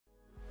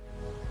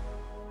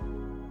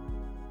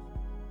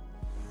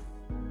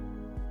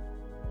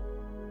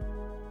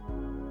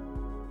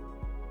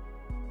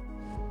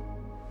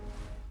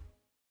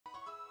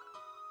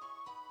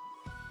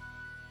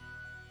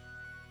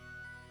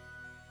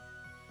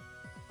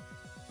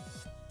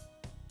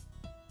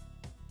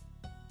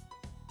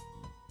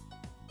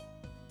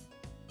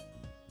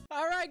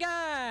Alright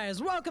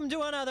guys, welcome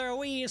to another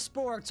Wii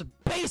Sports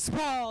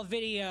baseball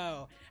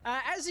video.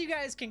 As you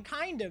guys can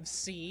kind of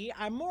see,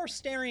 I'm more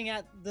staring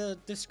at the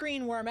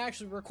screen where I'm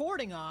actually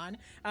recording on,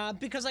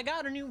 because I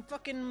got a new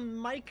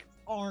fucking mic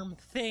arm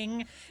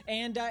thing,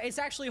 and it's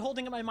actually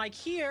holding up my mic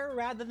here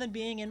rather than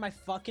being in my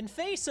fucking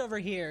face over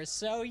here.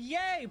 So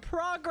yay,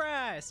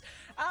 progress!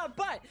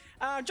 But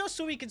just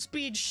so we can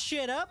speed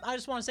shit up, I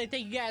just want to say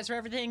thank you guys for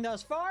everything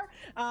thus far.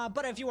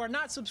 But if you are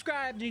not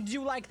subscribed and you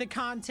do like the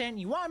content,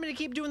 you want me to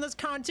keep doing this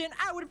content,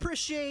 I would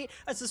appreciate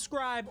a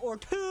subscribe or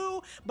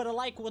two, but a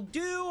like will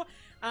do.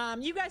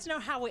 You guys know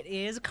how it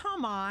is.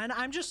 Come on,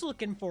 I'm just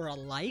looking for a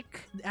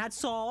like,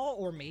 that's all,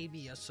 or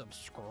maybe a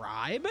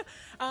subscribe.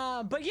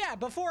 But yeah,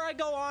 before I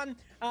go on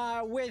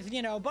with,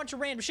 you know, a bunch of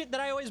random shit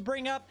that I always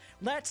bring up,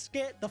 let's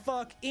get the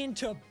fuck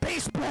into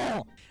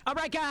baseball. All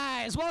right,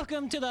 guys,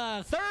 welcome to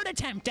the third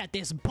attempt at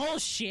this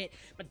bullshit.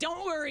 But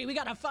don't worry, we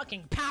got a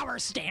fucking power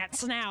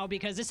stance now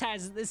because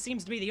this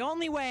seems to be the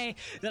only way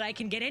that I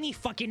can get any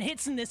fucking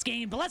hits in this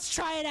game. But let's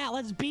try it out.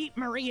 Let's beat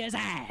Maria's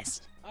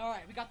ass. All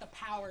right, we got the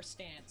power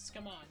stance.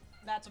 Come on,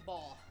 that's a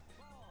ball.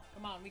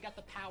 Come on, we got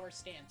the power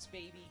stance,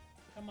 baby.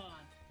 Come on,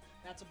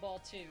 that's a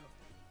ball too.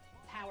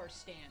 Power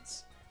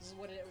stance. This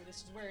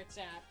is where it's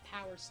at.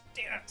 Power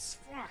stance.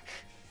 Fuck.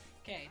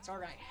 Okay, it's all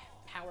right.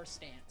 Power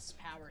stance.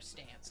 Power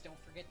stance. Don't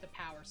forget the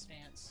power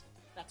stance.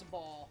 That's a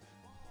ball.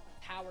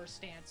 Power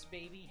stance,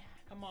 baby.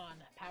 Come on,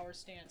 power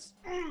stance.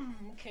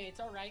 Okay, it's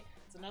all right.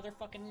 It's another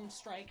fucking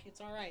strike. It's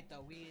all right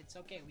though. It's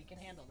okay. We can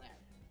handle that.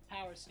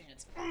 Power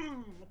stance.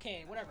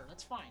 Okay, whatever.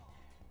 That's fine.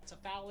 It's a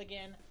foul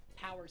again.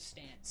 Power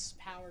stance.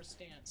 Power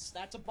stance.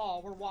 That's a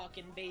ball. We're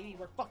walking, baby.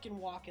 We're fucking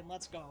walking.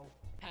 Let's go.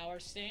 Power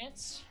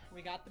stance.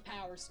 We got the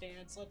power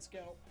stance. Let's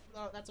go.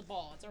 Oh, that's a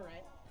ball. It's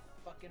alright.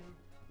 Fucking,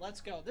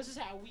 let's go. This is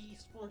how Wii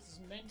Sports is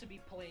meant to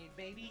be played,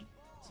 baby.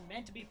 It's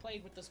meant to be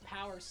played with this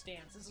power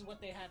stance. This is what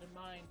they had in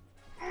mind.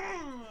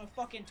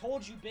 Fucking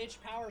told you,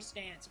 bitch. Power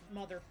stance,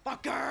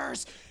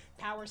 motherfuckers.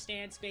 Power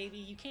stance, baby.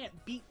 You can't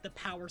beat the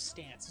power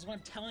stance. This is what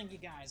I'm telling you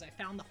guys. I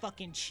found the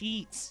fucking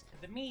cheats.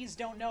 The me's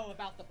don't know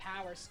about the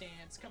power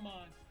stance. Come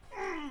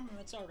on.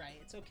 That's alright.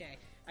 It's okay.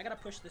 I gotta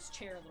push this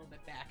chair a little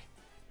bit back.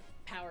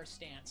 Power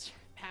stance.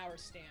 Power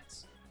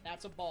stance.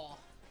 That's a ball.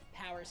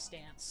 Power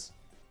stance.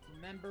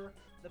 Remember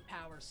the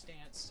power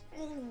stance.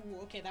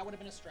 Ooh, okay, that would have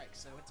been a strike,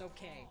 so it's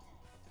okay.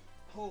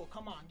 Oh,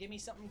 come on, give me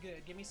something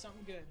good. Give me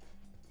something good.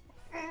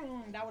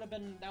 That would have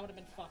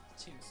been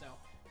fucked too, so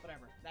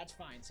whatever. That's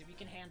fine. See, we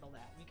can handle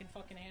that. We can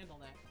fucking handle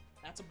that.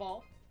 That's a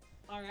ball.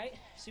 Alright.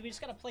 See, we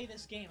just gotta play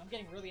this game. I'm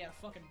getting really out of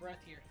fucking breath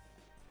here.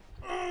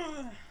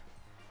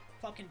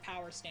 Fucking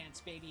power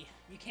stance, baby.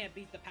 You can't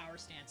beat the power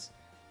stance.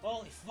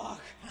 Holy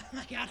fuck.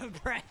 I'm out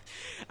of breath.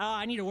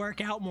 I need to work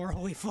out more.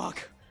 Holy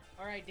fuck.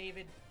 Alright,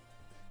 David.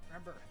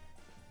 Remember,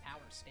 power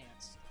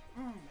stance.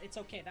 It's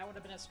okay. That would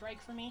have been a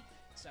strike for me,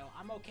 so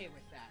I'm okay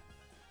with that.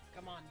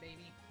 Come on,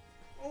 baby.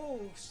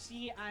 Oh,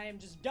 see, I am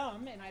just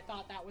dumb, and I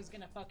thought that was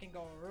gonna fucking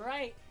go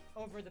right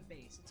over the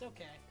base. It's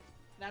okay.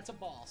 That's a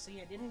ball.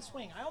 See, I didn't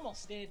swing. I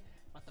almost did,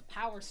 but the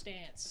power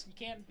stance. You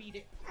can't beat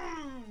it.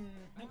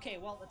 Okay,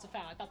 well, it's a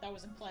foul. I thought that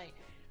was in play.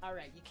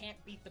 Alright, you can't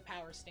beat the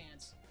power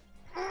stance.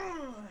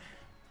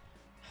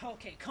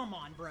 Okay, come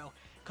on, bro.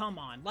 Come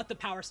on. Let the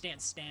power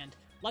stance stand.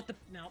 Let the...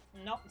 No,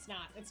 it's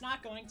not. It's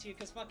not going to,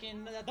 because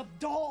fucking the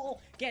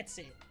doll gets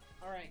it.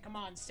 Alright, come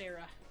on,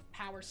 Sarah.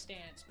 Power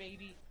stance,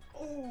 baby.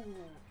 Ooh.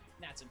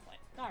 That's in play.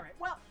 Alright,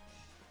 well,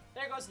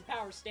 there goes the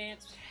power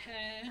stance.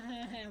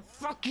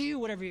 Fuck you,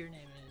 whatever your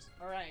name is.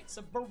 Alright,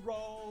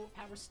 Saburo.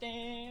 Power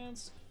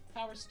stance.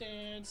 Power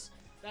stance.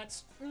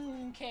 That's...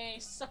 okay,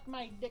 suck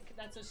my dick.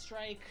 That's a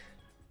strike.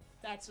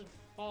 That's a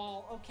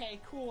ball.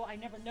 Okay, cool. I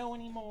never know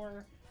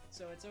anymore.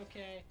 So it's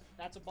okay.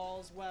 That's a ball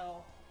as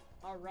well.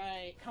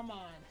 Alright, come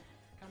on.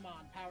 Come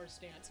on, power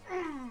stance.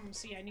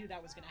 See, I knew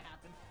that was gonna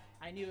happen.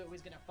 I knew it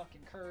was gonna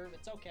fucking curve.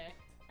 It's okay.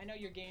 I know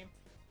your game.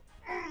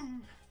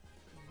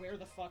 Where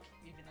the fuck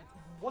even?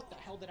 What the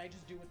hell did I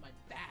just do with my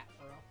bat,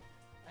 bro?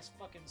 I just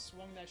fucking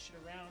swung that shit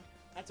around.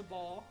 That's a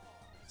ball.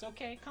 It's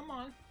okay. Come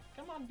on.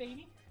 Come on,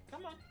 baby.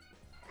 Come on.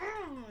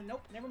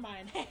 Nope, never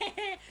mind.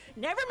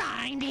 Never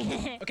mind.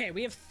 Okay,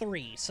 we have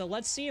 3, so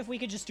let's see if we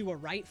could just do a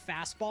right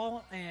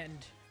fastball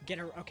and get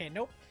a... Okay,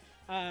 nope.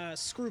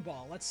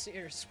 Screwball. Let's see,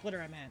 or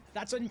splitter I meant.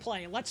 That's in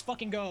play. Let's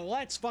fucking go.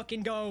 Let's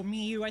fucking go.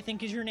 Miyu, I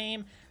think is your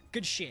name.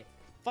 Good shit.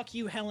 Fuck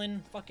you,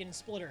 Helen. Fucking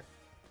splitter.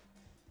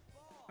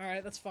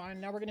 Alright, that's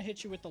fine. Now we're gonna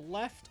hit you with the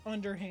left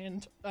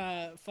underhand,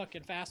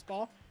 fucking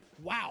fastball.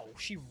 Wow,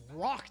 she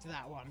rocked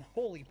that one.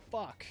 Holy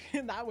fuck.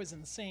 That was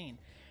insane.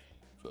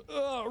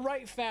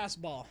 Right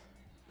fastball.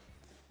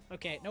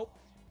 Okay, nope.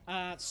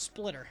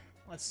 Splitter.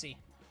 Let's see.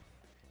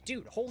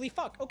 Dude, holy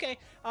fuck. Okay,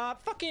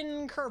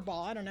 fucking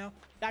curveball. I don't know.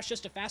 That's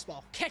just a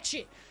fastball. Catch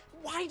it!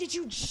 Why did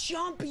you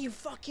jump, you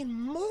fucking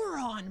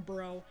moron,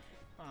 bro?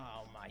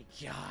 Oh my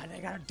god, I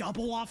got a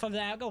double off of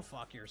that. Go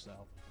fuck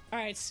yourself.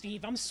 Alright,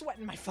 Steve, I'm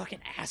sweating my fucking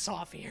ass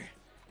off here.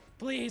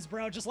 Please,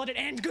 bro, just let it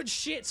end. Good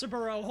shit,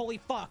 Saburo. Holy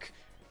fuck.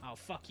 Oh,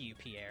 fuck you,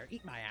 Pierre.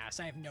 Eat my ass.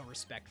 I have no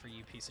respect for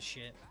you, piece of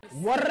shit.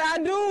 What'd I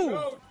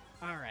do?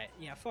 Alright,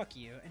 yeah, fuck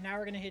you. And now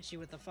we're gonna hit you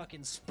with the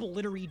fucking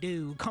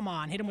splittery-doo. Come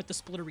on, hit him with the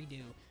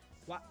splittery-doo.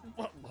 What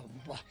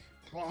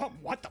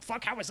the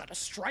fuck? How is that a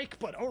strike?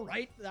 But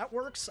alright, that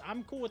works.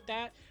 I'm cool with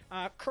that.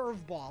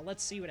 Curveball.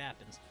 Let's see what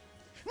happens.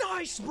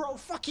 Nice, bro!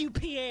 Fuck you,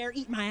 Pierre!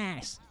 Eat my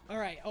ass!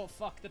 Alright, oh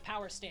fuck, the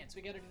power stance.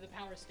 We gotta do the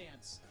power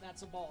stance.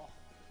 That's a ball.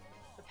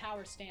 The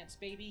power stance,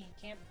 baby. You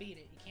can't beat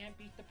it. You can't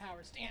beat the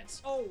power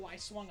stance. Oh, I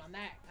swung on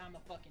that. I'm a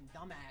fucking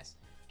dumbass.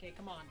 Okay,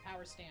 come on,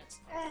 power stance.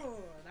 Oh,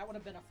 that would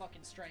have been a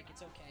fucking strike.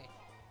 It's okay.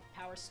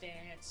 Power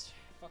stance.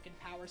 Fucking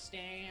power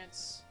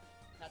stance.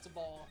 That's a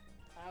ball.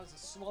 That was the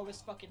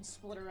slowest fucking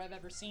splitter I've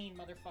ever seen,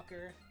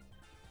 motherfucker.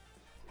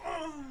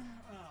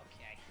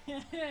 Okay.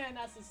 And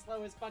that's the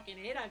slowest fucking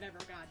hit I've ever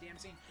goddamn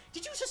seen.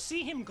 Did you just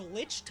see him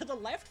glitch to the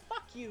left?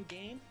 Fuck you,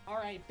 game.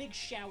 Alright, Big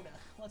Shouda.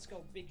 Let's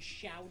go, Big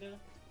Shouda.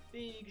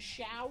 Big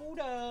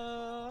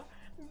Shouda.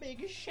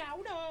 Big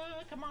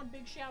Shouda. Come on,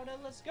 Big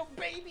Shouda. Let's go,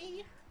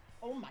 baby.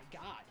 Oh my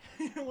god.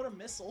 What a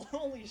missile.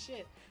 Holy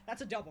shit.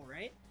 That's a double,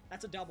 right?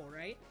 That's a double,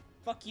 right?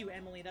 Fuck you,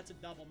 Emily. That's a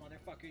double,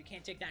 motherfucker. You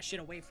can't take that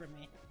shit away from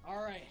me.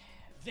 Alright.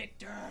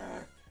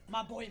 Victor.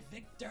 My boy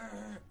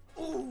Victor.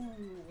 Ooh,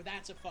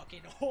 that's a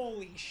fucking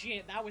holy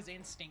shit. That was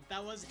instinct.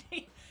 That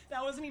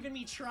wasn't even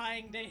me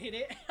trying to hit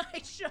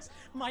it.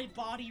 My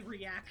body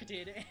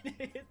reacted and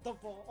hit the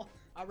ball.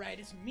 Alright,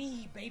 it's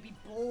me, baby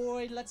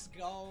boy. Let's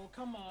go.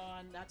 Come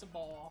on. That's a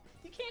ball.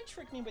 You can't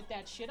trick me with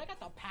that shit. I got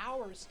the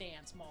power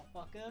stance,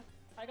 motherfucker.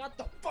 I got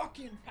the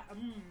fucking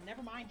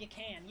never mind, you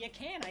can. You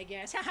can, I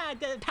guess. Haha,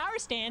 the power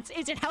stance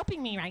isn't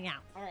helping me right now.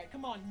 Alright,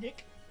 come on,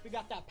 Nick. We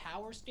got that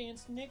power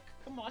stance, Nick.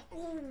 Come on.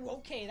 Ooh,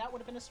 okay, that would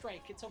have been a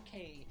strike. It's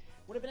okay.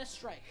 Would have been a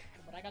strike,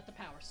 but I got the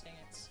power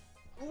stance.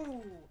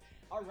 Ooh,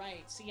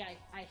 alright. See,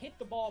 I hit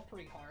the ball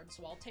pretty hard,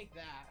 so I'll take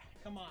that.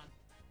 Come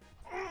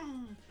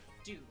on.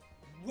 Dude,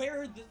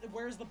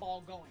 where's the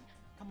ball going?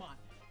 Come on.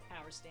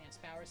 Power stance,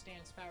 power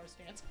stance, power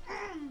stance.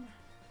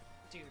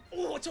 Dude.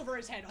 Oh, it's over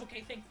his head.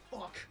 Okay, thank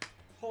fuck.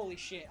 Holy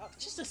shit.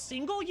 Just a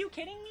single? You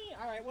kidding me?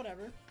 Alright,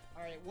 whatever.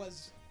 Alright, it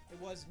was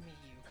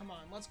Miyu. Come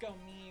on, let's go,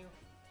 Miyu.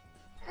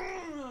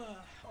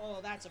 Oh,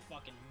 that's a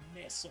fucking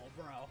missile,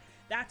 bro.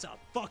 That's a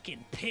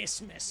fucking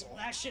piss missile.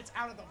 That shit's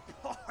out of the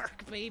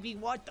park, baby.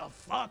 What the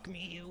fuck,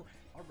 Miyu?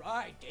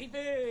 Alright,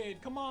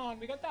 David. Come on,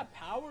 we got that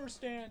power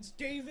stance.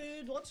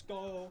 David, let's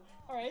go.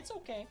 Alright, it's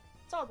okay.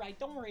 It's alright.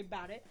 Don't worry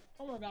about it.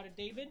 Don't worry about it,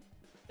 David.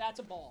 That's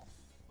a ball.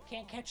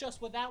 Can't catch us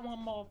with that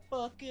one,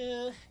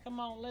 motherfucker. Come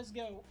on, let's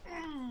go.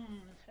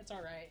 It's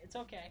alright. It's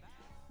okay.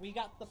 We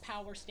got the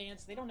power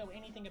stance. They don't know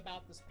anything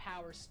about this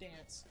power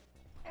stance.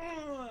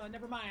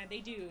 Never mind, they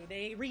do.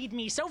 They read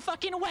me so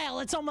fucking well,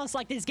 it's almost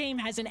like this game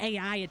has an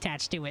AI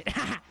attached to it.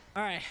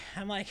 Alright,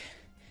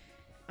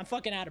 I'm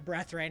fucking out of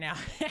breath right now.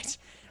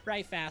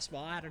 Right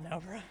fastball, I don't know,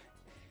 bro.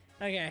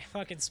 Okay,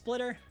 fucking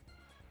splitter.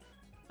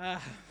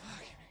 Fuck.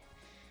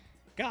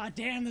 God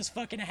damn this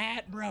fucking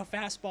hat, bro.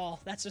 Fastball,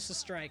 that's just a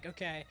strike.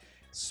 Okay,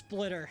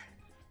 splitter.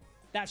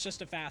 That's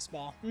just a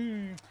fastball.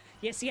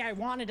 Yeah, see, I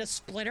wanted a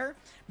splitter,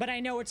 but I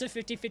know it's a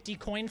 50-50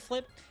 coin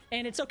flip,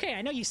 and it's okay.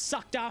 I know you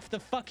sucked off the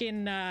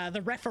fucking,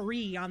 the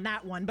referee on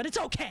that one, but it's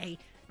okay.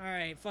 All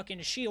right, fucking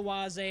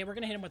Shiawaze. We're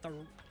gonna hit him with a,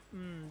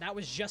 that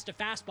was just a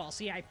fastball.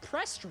 See, I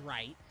pressed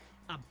right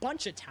a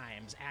bunch of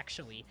times,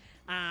 actually,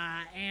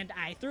 and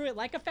I threw it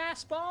like a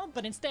fastball,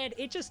 but instead,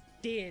 it just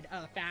did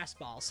a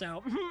fastball,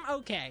 so,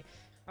 okay.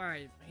 All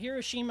right,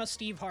 Hiroshima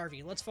Steve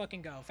Harvey. Let's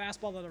fucking go.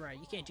 Fastball to the right.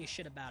 You can't do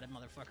shit about it,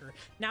 motherfucker.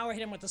 Now we're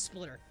hitting him with a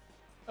splitter.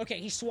 Okay,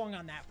 he swung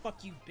on that.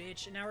 Fuck you,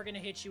 bitch. And now we're gonna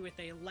hit you with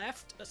a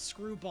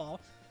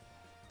screwball.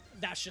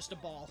 That's just a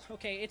ball.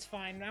 Okay, it's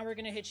fine. Now we're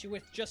gonna hit you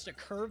with just a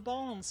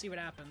curveball and see what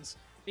happens.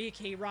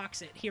 He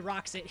rocks it. He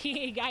rocks it.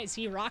 Guys,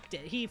 he rocked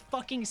it. He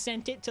fucking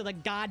sent it to the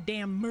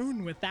goddamn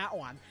moon with that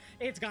one.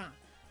 It's gone.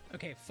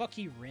 Okay, fuck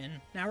you,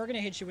 Rin. Now we're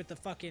gonna hit you with the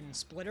fucking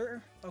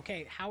splitter.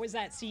 Okay, how is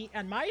that? See,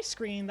 on my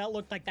screen, that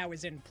looked like that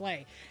was in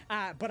play.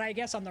 But I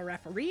guess on the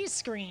referee's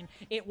screen,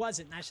 it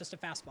wasn't. That's just a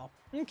fastball.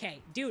 Okay,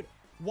 dude,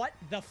 what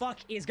the fuck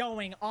is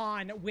going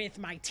on with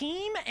my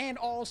team and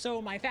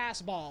also my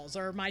fastballs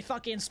or my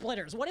fucking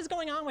splitters? What is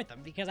going on with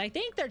them? Because I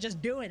think they're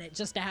just doing it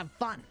just to have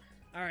fun.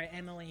 All right,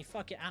 Emily,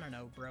 fuck it. I don't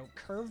know, bro.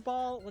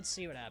 Curveball? Let's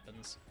see what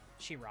happens.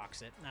 She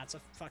rocks it. That's a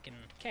fucking...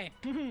 Okay.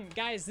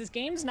 Guys, this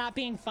game's not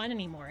being fun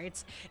anymore.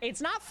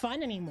 It's not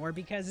fun anymore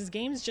because this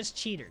game's just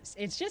cheaters.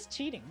 It's just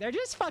cheating. They're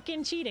just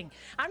fucking cheating.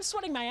 I'm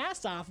sweating my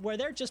ass off where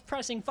they're just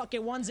pressing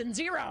fucking ones and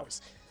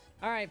zeros.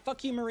 All right,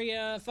 fuck you,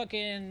 Maria.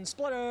 Fucking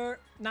splitter.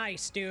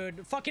 Nice,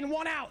 dude. Fucking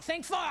one out.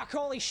 Thank fuck.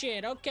 Holy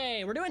shit.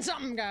 Okay, we're doing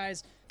something,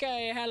 guys.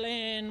 Okay,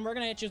 Helen, we're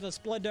gonna hit you with a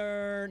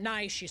splitter.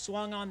 Nice, she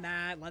swung on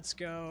that. Let's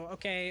go.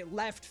 Okay,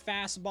 left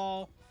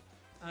fastball.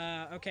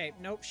 Okay,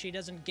 nope, she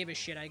doesn't give a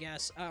shit, I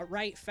guess.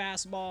 Right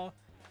fastball.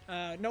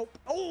 Nope.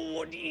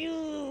 Oh,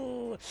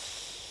 ew.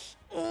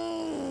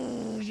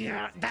 Oh,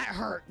 yeah, that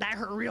hurt. That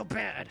hurt real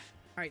bad.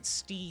 All right,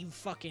 Steve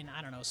fucking,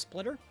 I don't know,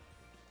 splitter?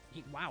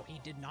 Wow, he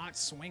did not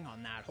swing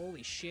on that.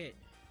 Holy shit.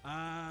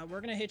 We're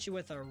gonna hit you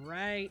with a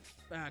right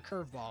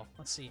curveball.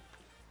 Let's see.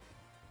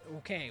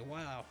 Okay,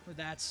 wow.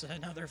 That's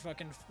another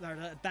fucking...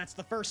 That's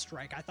the first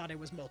strike. I thought it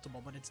was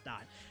multiple, but it's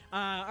not.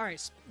 Alright,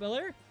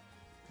 Spiller.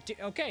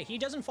 Okay, he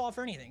doesn't fall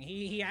for anything.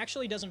 He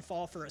actually doesn't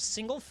fall for a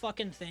single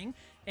fucking thing,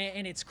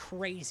 and it's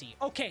crazy.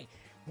 Okay,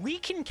 we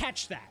can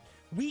catch that.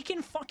 We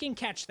can fucking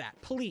catch that.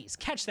 Please,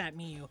 catch that,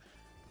 Miyu.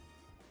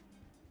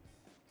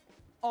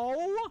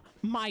 Oh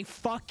my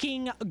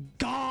fucking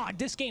god.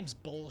 This game's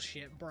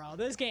bullshit, bro.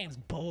 This game's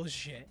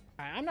bullshit.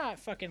 Alright, I'm not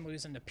fucking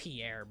losing to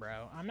Pierre,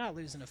 bro. I'm not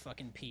losing to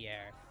fucking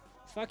Pierre.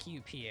 Fuck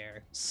you,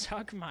 Pierre.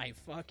 Suck my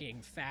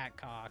fucking fat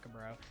cock,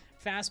 bro.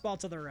 Fastball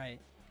to the right.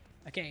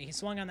 Okay, he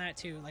swung on that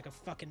too like a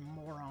fucking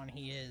moron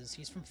he is.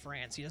 He's from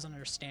France. He doesn't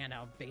understand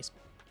how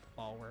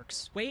baseball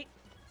works. Wait.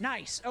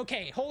 Nice.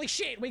 Okay, holy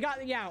shit. We got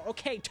the out.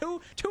 Okay,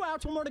 two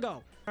outs, one more to go.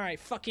 All right,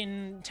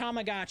 fucking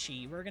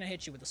Tamagotchi. We're going to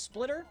hit you with a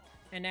splitter.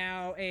 And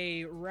now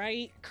a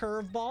right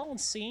curveball.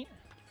 Let's see.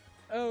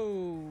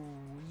 Oh,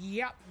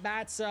 yep,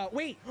 that's,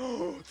 wait.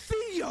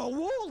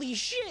 Theo, holy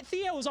shit.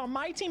 Theo's on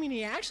my team and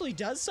he actually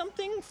does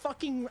something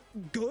fucking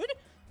good?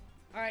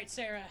 All right,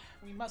 Sarah,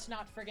 we must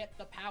not forget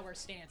the power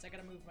stance. I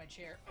gotta move my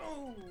chair.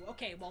 Oh,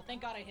 okay, well,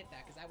 thank God I hit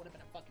that, because that would have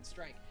been a fucking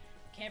strike.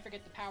 Can't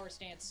forget the power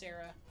stance,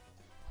 Sarah.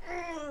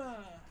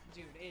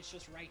 Dude, it's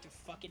just right to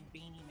fucking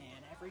Beanie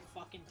Man every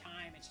fucking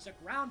time. It's just a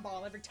ground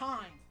ball every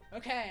time.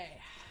 Okay,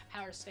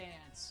 power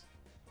stance.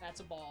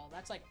 That's a ball.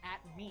 That's like at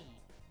me,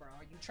 bro.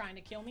 Are you trying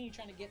to kill me? You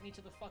trying to get me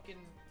to the fucking...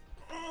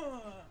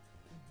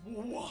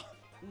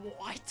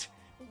 What?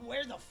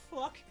 Where the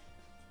fuck?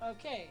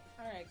 Okay,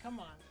 alright, come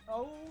on.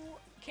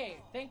 Okay,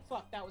 thank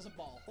fuck that was a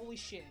ball. Holy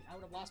shit, I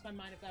would have lost my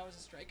mind if that was a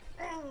strike.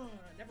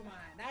 Never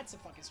mind, that's a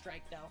fucking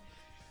strike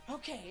though.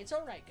 Okay, it's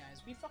alright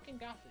guys, we fucking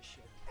got this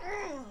shit.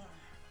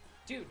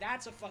 Dude,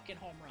 that's a fucking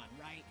home run,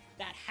 right?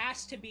 That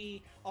has to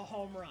be a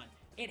home run.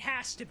 It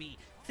has to be.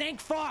 Thank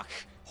fuck!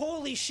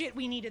 Holy shit,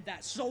 we needed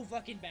that so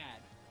fucking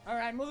bad.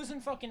 Alright, I'm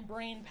losing fucking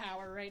brain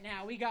power right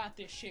now. We got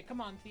this shit.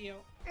 Come on, Theo.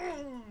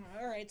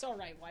 Alright, it's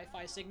alright,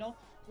 Wi-Fi signal.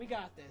 We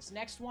got this.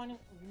 Next one,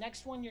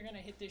 you're gonna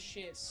hit this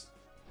shit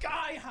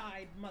sky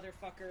high,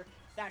 motherfucker.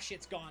 That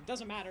shit's gone.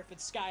 Doesn't matter if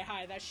it's sky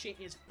high. That shit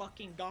is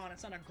fucking gone.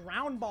 It's on a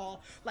ground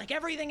ball like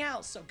everything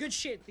else. So good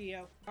shit,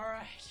 Theo.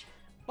 Alright.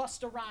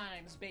 Busta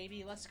Rhymes,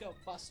 baby. Let's go,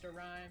 Busta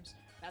Rhymes.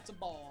 That's a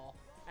ball.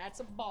 That's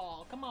a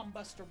ball. Come on,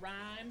 Busta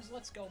Rhymes.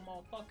 Let's go,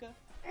 motherfucker.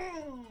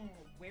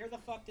 Where the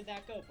fuck did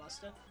that go,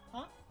 Busta?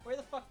 Huh? Where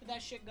the fuck did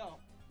that shit go?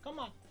 Come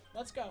on.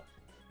 Let's go.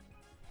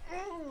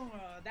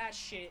 That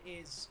shit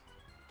is...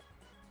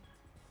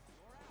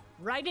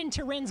 right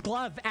into Rin's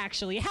glove,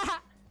 actually.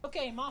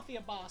 Okay,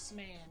 Mafia Boss,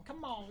 man.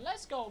 Come on,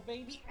 let's go,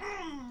 baby.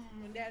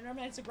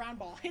 It's a ground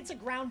ball. It's a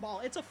ground ball.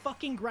 It's a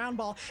fucking ground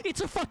ball.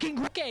 It's a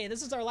fucking... Okay,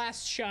 this is our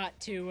last shot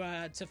to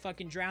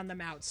fucking drown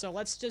them out. So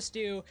let's just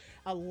do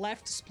a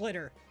left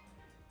splitter.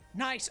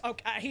 Nice.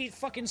 Okay, he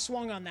fucking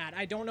swung on that.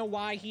 I don't know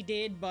why he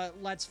did,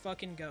 but let's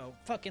fucking go.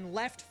 Fucking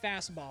left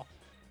fastball.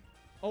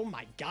 Oh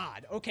my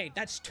god. Okay,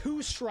 that's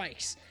 2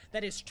 strikes.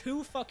 That is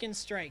 2 fucking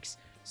strikes.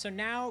 So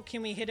now,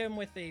 can we hit him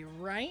with a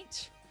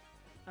right?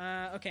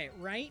 Okay,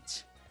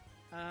 right.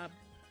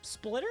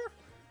 Splitter?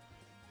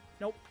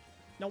 Nope.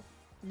 Nope.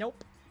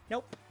 Nope.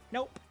 Nope.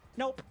 Nope.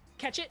 Nope.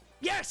 Catch it?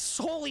 Yes!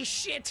 Holy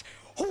shit!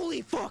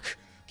 Holy fuck!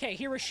 Okay,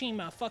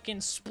 Hiroshima,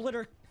 fucking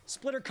splitter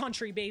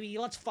country, baby.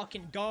 Let's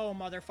fucking go,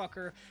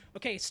 motherfucker.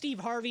 Okay, Steve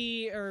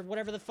Harvey, or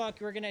whatever the fuck,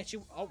 we're gonna hit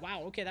you. Oh,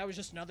 wow, okay, that was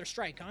just another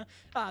strike,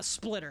 huh?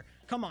 Splitter.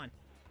 Come on.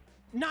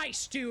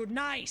 Nice, dude,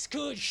 nice.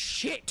 Good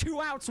shit.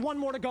 2 outs, 1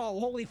 more to go.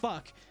 Holy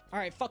fuck.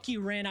 Alright, fuck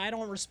you, Rin. I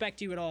don't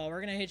respect you at all. We're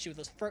gonna hit you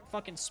with a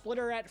fucking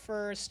splitter at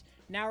first.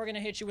 Now we're gonna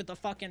hit you with the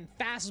fucking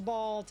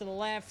fastball to the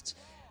left.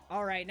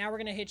 Alright, now we're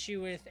gonna hit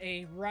you with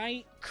a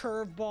right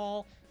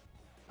curveball.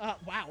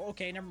 Wow,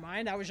 okay, never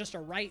mind. That was just a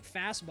right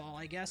fastball,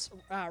 I guess.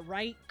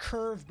 Right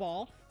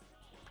curveball.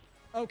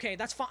 Okay,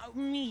 that's fine.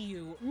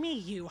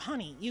 Miyu,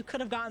 honey, you could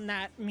have gotten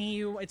that,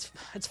 Miyu.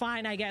 It's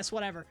fine, I guess,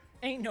 whatever.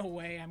 Ain't no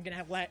way I'm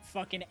gonna let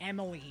fucking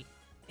Emily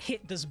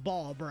hit this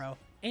ball, bro.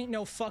 Ain't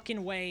no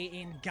fucking way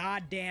in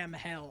goddamn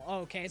hell.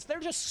 Okay,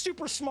 they're just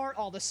super smart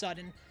all of a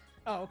sudden.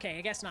 Oh, okay,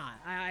 I guess not.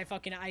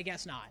 I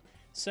guess not.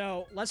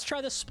 So, let's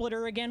try the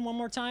splitter again one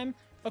more time.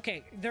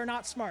 Okay, they're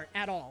not smart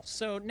at all.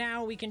 So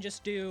now we can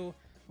just do...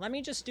 Let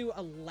me just do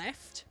a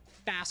left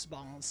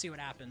fastball and see what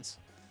happens.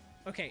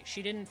 Okay,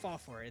 she didn't fall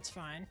for it. It's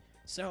fine.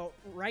 So,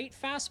 right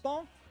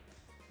fastball?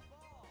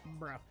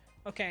 Bro.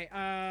 Okay,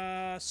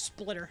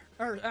 splitter.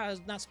 Or,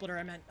 not splitter,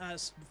 I meant,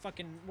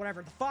 fucking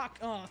whatever the fuck.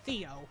 Oh,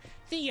 Theo.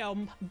 Theo,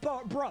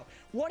 bro,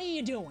 what are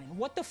you doing?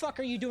 What the fuck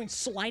are you doing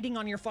sliding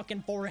on your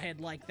fucking forehead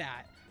like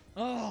that?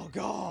 Oh,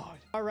 God.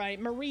 All right,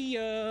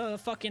 Maria,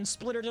 fucking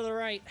splitter to the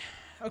right.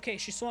 Okay,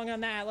 she swung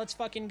on that. Let's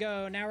fucking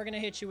go. Now we're gonna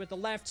hit you with the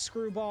left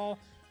screwball.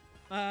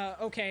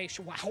 Okay,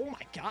 wow, oh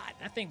my God,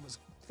 that thing was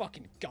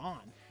fucking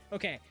gone.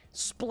 Okay,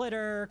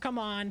 Splitter, come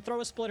on,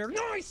 throw a splitter.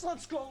 Nice,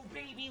 let's go,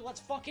 baby. Let's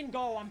fucking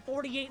go. I'm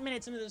 48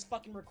 minutes into this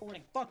fucking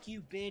recording. Fuck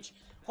you, bitch.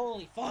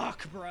 Holy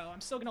fuck, bro. I'm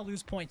still gonna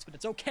lose points, but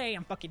it's okay.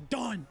 I'm fucking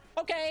done.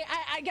 Okay,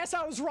 I guess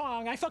I was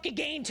wrong. I fucking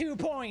gained 2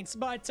 points.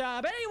 But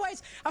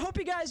anyways, I hope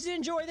you guys did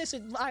enjoy this.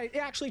 It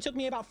actually took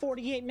me about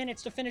 48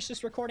 minutes to finish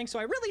this recording, so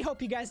I really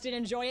hope you guys did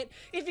enjoy it.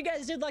 If you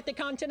guys did like the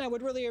content, I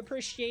would really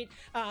appreciate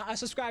a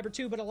subscribe or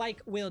two, but a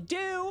like will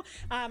do.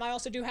 I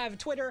also do have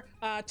Twitter,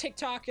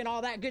 TikTok, and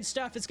all that good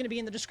stuff. It's gonna be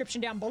in the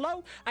description down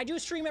below. I do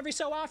stream every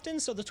so often,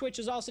 so the Twitch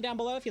is also down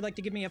below if you'd like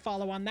to give me a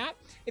follow on that.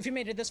 If you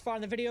made it this far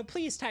in the video,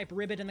 please type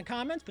ribbit in the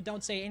comments, but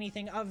don't say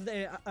anything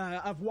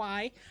of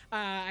why.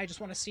 I just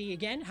want to see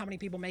again how many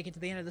people make it to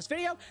the end of this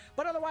video.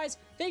 But otherwise,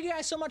 thank you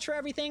guys so much for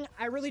everything.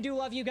 I really do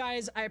love you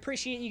guys. I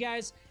appreciate you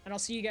guys, and I'll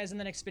see you guys in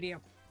the next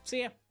video.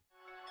 See ya.